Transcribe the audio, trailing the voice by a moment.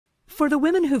For the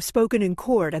women who've spoken in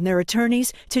court and their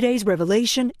attorneys, today's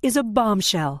revelation is a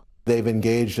bombshell. They've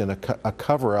engaged in a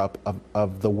cover-up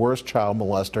of the worst child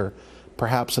molester,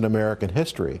 perhaps in American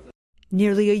history.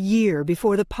 Nearly a year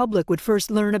before the public would first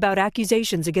learn about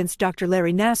accusations against Dr.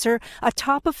 Larry Nassar, a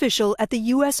top official at the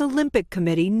U.S. Olympic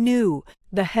Committee knew.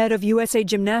 The head of USA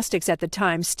Gymnastics at the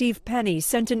time, Steve Penny,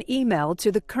 sent an email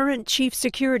to the current chief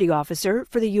security officer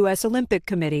for the U.S. Olympic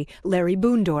Committee, Larry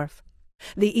Boondorf.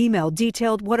 The email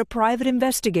detailed what a private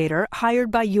investigator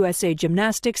hired by USA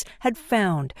Gymnastics had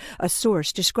found. A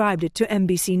source described it to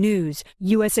NBC News.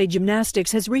 USA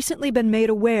Gymnastics has recently been made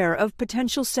aware of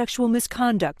potential sexual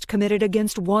misconduct committed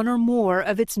against one or more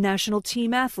of its national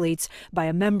team athletes by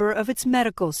a member of its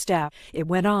medical staff. It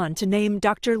went on to name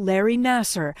Dr. Larry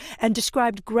Nassar and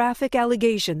described graphic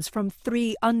allegations from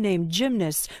 3 unnamed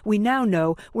gymnasts we now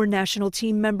know were national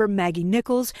team member Maggie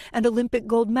Nichols and Olympic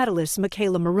gold medalists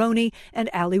Michaela Maroney and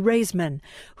Aly Raisman,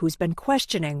 who's been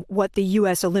questioning what the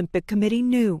U.S. Olympic Committee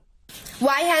knew.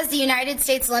 Why has the United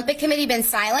States Olympic Committee been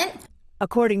silent?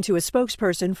 According to a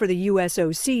spokesperson for the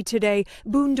USOC today,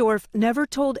 Boondorf never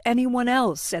told anyone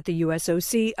else at the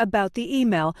USOC about the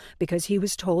email because he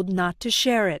was told not to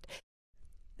share it.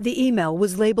 The email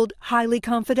was labeled highly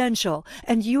confidential,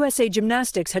 and USA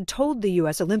Gymnastics had told the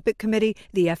U.S. Olympic Committee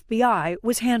the FBI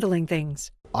was handling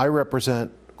things. I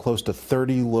represent close to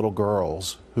 30 little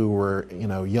girls who were,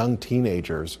 young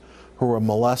teenagers who were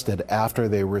molested after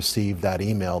they received that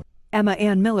email. Emma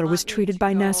Ann Miller was treated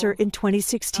by Nassar in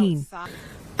 2016.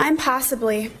 I'm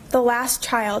possibly the last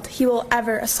child he will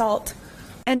ever assault.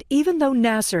 And even though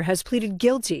Nassar has pleaded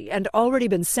guilty and already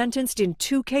been sentenced in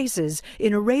 2 cases,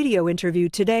 in a radio interview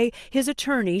today, his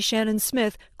attorney, Shannon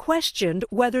Smith, questioned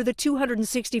whether the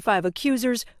 265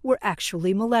 accusers were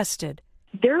actually molested.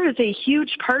 There is a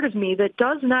huge part of me that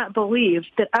does not believe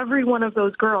that every one of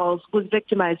those girls was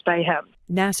victimized by him.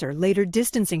 Nassar later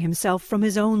distancing himself from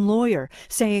his own lawyer,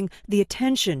 saying the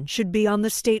attention should be on the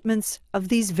statements of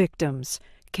these victims.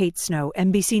 Kate Snow,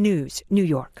 NBC News, New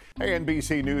York. Hey,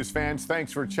 NBC News fans,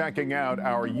 thanks for checking out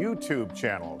our YouTube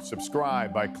channel.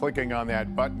 Subscribe by clicking on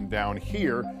that button down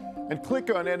here and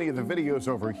click on any of the videos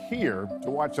over here to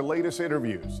watch the latest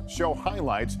interviews, show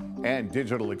highlights, and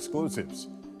digital exclusives.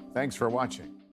 Thanks for watching.